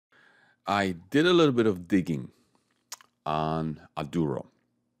I did a little bit of digging on Aduro,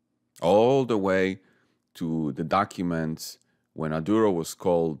 all the way to the documents when Aduro was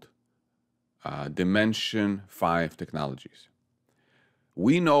called Dimension 5 Technologies.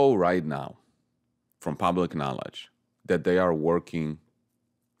 We know right now from public knowledge that they are working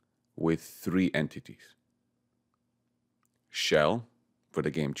with three entities: Shell for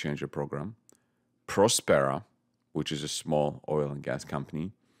the Game Changer program, Prospera, which is a small oil and gas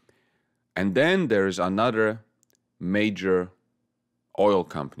company, and then there's another major oil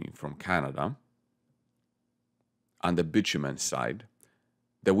company from Canada on the bitumen side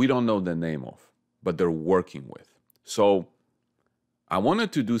that we don't know the name of, but they're working with. So I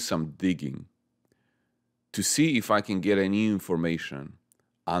wanted to do some digging to see if I can get any information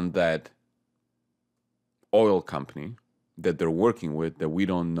on that oil company that they're working with that we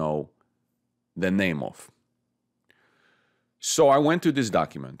don't know the name of. So I went to this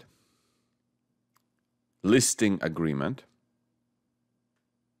document, listing agreement.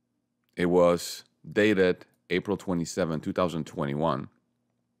 It was dated April 27, 2021.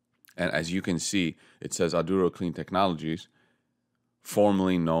 And as you can see, it says Aduro Clean Technologies,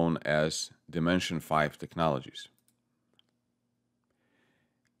 formerly known as Dimension 5 Technologies.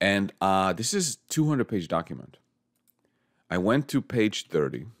 And this is a 200-page document. I went to page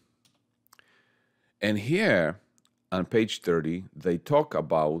 30. And here on page 30, they talk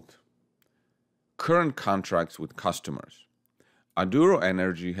about current contracts with customers. Aduro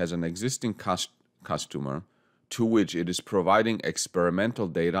Energy has an existing customer to which it is providing experimental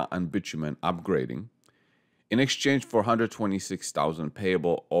data on bitumen upgrading in exchange for $126,000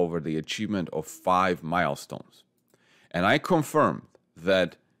 payable over the achievement of 5 milestones. And I confirmed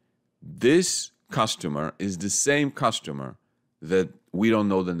that this customer is the same customer that we don't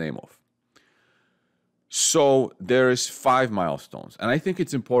know the name of. So there is 5 milestones. And I think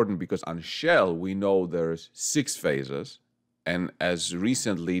it's important because on Shell, we know there's 6 phases. And as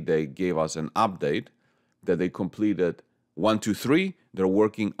recently, they gave us an update that they completed 1, 2, 3. They're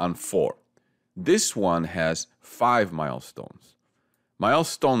working on 4. This one has 5 milestones.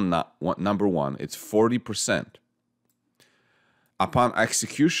 Milestone number 1, it's 40%. Upon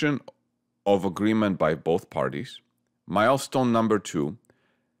execution of agreement by both parties. Milestone number 2,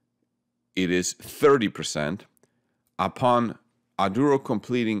 it is 30%. Upon Aduro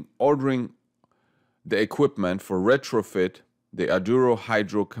completing ordering the equipment for retrofit the Aduro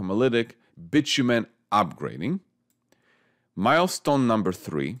hydrochemolytic bitumen upgrading. Milestone number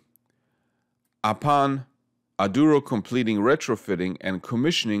 3, upon Aduro completing retrofitting and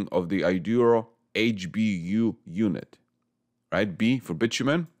commissioning of the Aduro HBU unit, right? B for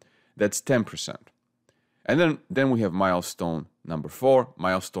bitumen, that's 10%. And then we have milestone number 4,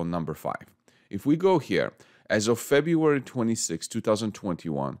 milestone number 5. If we go here, as of February 26,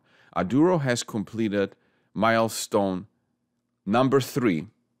 2021, Aduro has completed milestone number 3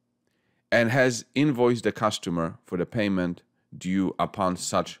 and has invoiced the customer for the payment due upon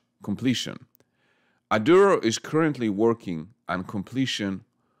such completion. Aduro is currently working on completion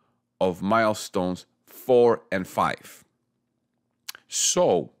of milestones 4 and 5.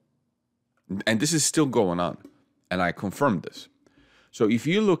 So, and this is still going on, and I confirmed this. So if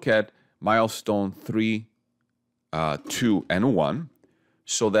you look at milestone 3, 2, and 1,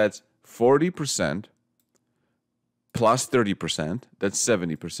 so that's 40% plus 30%, that's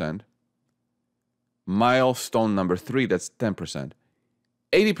 70%. Milestone number 3, that's 10%.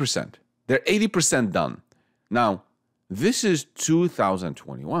 80%. They're 80% done. Now, this is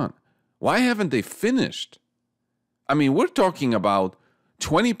 2021. Why haven't they finished? I mean, we're talking about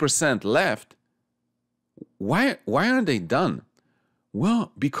 20% left. Why aren't they done?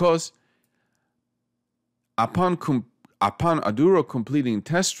 Well, because upon Aduro completing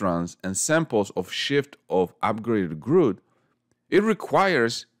test runs and samples of shift of upgraded crude, it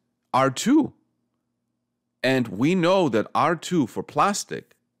requires R2. And we know that R2 for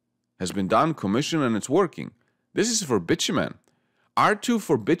plastic has been done, commissioned, and it's working. This is for bitumen. R2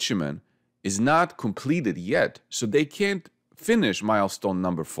 for bitumen is not completed yet, so they can't finish milestone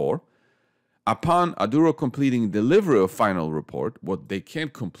number 4. Upon Aduro completing delivery of final report, they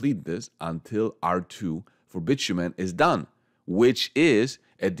can't complete this until R2 for bitumen is done, which is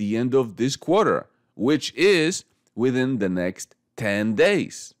at the end of this quarter, which is within the next 10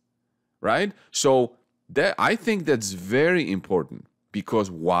 days, right? So I think that's very important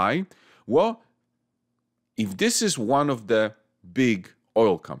because why? Well, if this is one of the big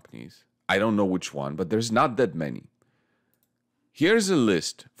oil companies, I don't know which one, but there's not that many. Here's a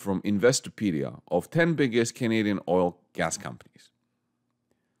list from Investopedia of 10 biggest Canadian oil gas companies.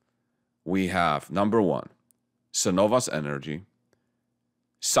 We have number 1, Cenovus Energy,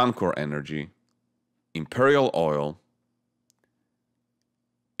 Suncor Energy, Imperial Oil,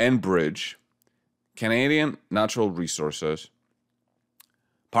 Enbridge, Canadian Natural Resources,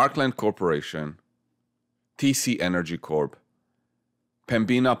 Parkland Corporation, TC Energy Corp,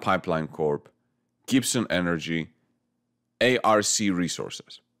 Pembina Pipeline Corp, Gibson Energy, ARC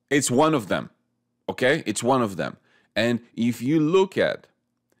Resources. It's one of them, okay? It's one of them. And if you look at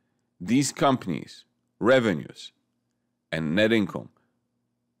these companies' revenues and net income,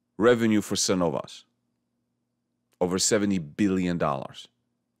 revenue for Cenovus, over $70 billion.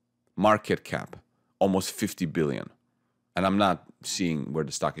 Market cap, almost $50 billion. And I'm not seeing where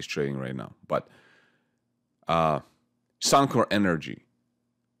the stock is trading right now. But Suncor Energy,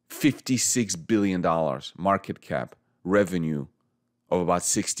 $56 billion market cap, revenue of about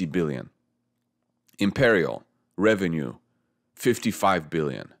 $60 billion. Imperial, revenue, $55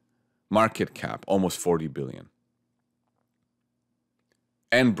 billion. Market cap, almost $40 billion.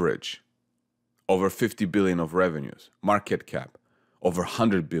 Enbridge, over $50 billion of revenues. Market cap, over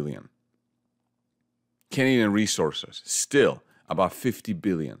 $100 billion. Canadian Resources, still about $50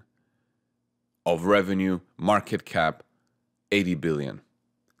 billion of revenue. Market cap, $80 billion.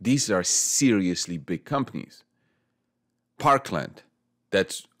 These are seriously big companies. Parkland,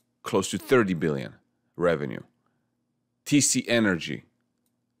 that's close to $30 billion revenue. TC Energy,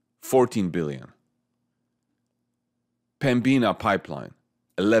 $14 billion. Pembina Pipeline,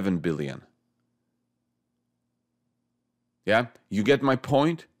 $11 billion. Yeah, you get my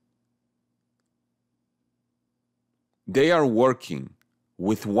point? They are working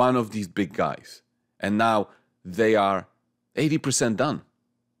with one of these big guys, and now they are 80% done.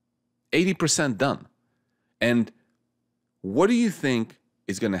 80% done. And what do you think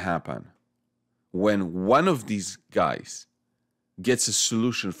is going to happen when one of these guys gets a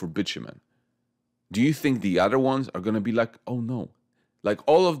solution for bitumen? Do you think the other ones are going to be like, oh no? Like,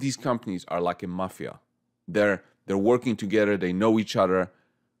 all of these companies are like a mafia. They're working together. They know each other.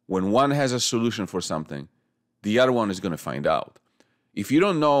 When one has a solution for something, the other one is going to find out. If you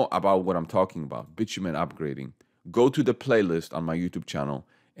don't know about what I'm talking about, bitumen upgrading, go to the playlist on my YouTube channel,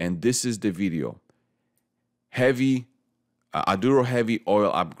 and this is the video. Aduro heavy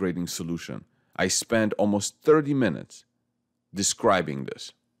oil upgrading solution. I spent almost 30 minutes describing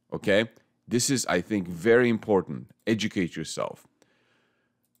this, okay? This is, I think, very important. Educate yourself.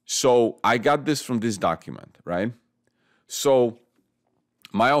 So I got this from this document, right? So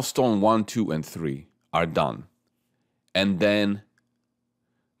milestone 1, 2, and 3 are done. And then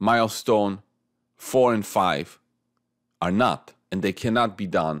milestone 4 and 5 are not. And they cannot be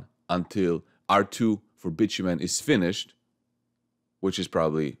done until R2 for bitumen is finished, which is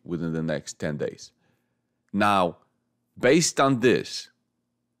probably within the next 10 days. Now, based on this,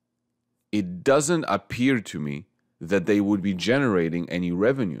 it doesn't appear to me that they would be generating any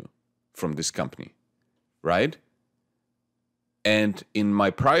revenue from this company, right? And in my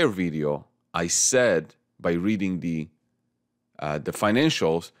prior video, I said, by reading the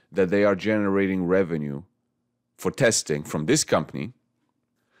financials, that they are generating revenue for testing from this company.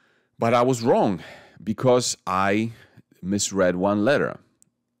 But I was wrong, because I misread one letter.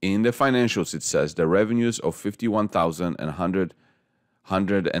 In the financials, it says the revenues of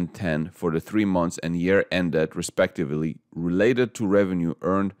 $51,110 for the 3 months and year ended, respectively, related to revenue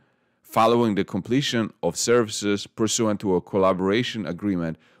earned following the completion of services pursuant to a collaboration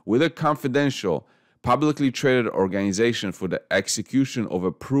agreement with a confidential, publicly traded organization for the execution of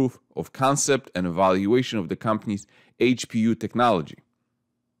a proof of concept and evaluation of the company's HPU technology.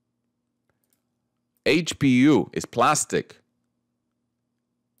 HPU is plastic.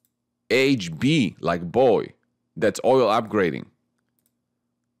 HB, like boy, that's oil upgrading.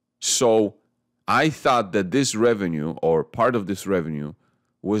 So I thought that this revenue, or part of this revenue,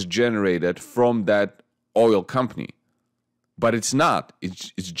 was generated from that oil company. But it's not.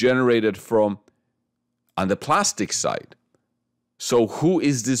 It's generated from on the plastic side. So who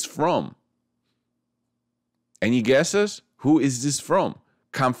is this from? Any guesses? Who is this from?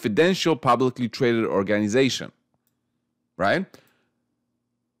 Confidential, publicly traded organization, right?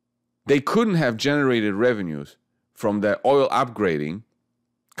 They couldn't have generated revenues from the oil upgrading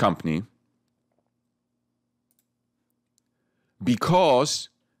company because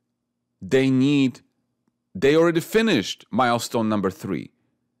they already finished milestone number 3.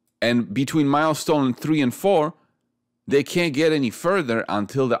 And between milestone 3 and 4, they can't get any further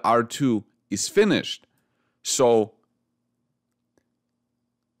until the R2 is finished. So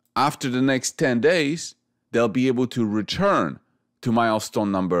after the next 10 days, they'll be able to return to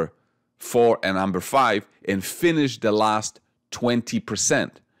milestone number 4 and number 5 and finish the last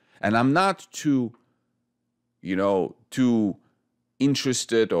 20%. And I'm not too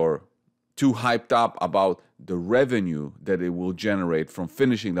interested or too hyped up about the revenue that it will generate from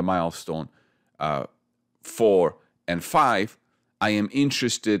finishing the milestone 4 and 5. I am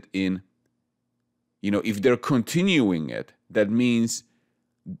interested in, if they're continuing it, that means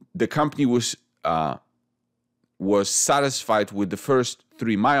the company was satisfied with the first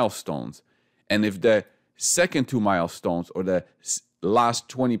 3 milestones. And if the second 2 milestones or the last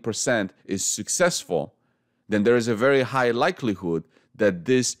 20% is successful, then there is a very high likelihood that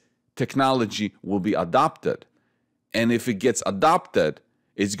this technology will be adopted. And if it gets adopted,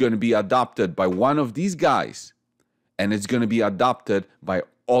 it's going to be adopted by one of these guys, and it's going to be adopted by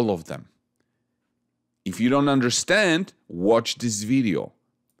all of them. If you don't understand, watch this video.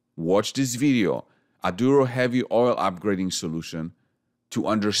 Watch this video, Aduro Heavy Oil Upgrading Solution, to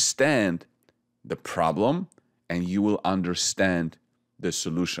understand the problem, and you will understand the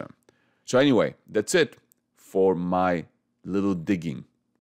solution. So anyway, that's it for my little digging.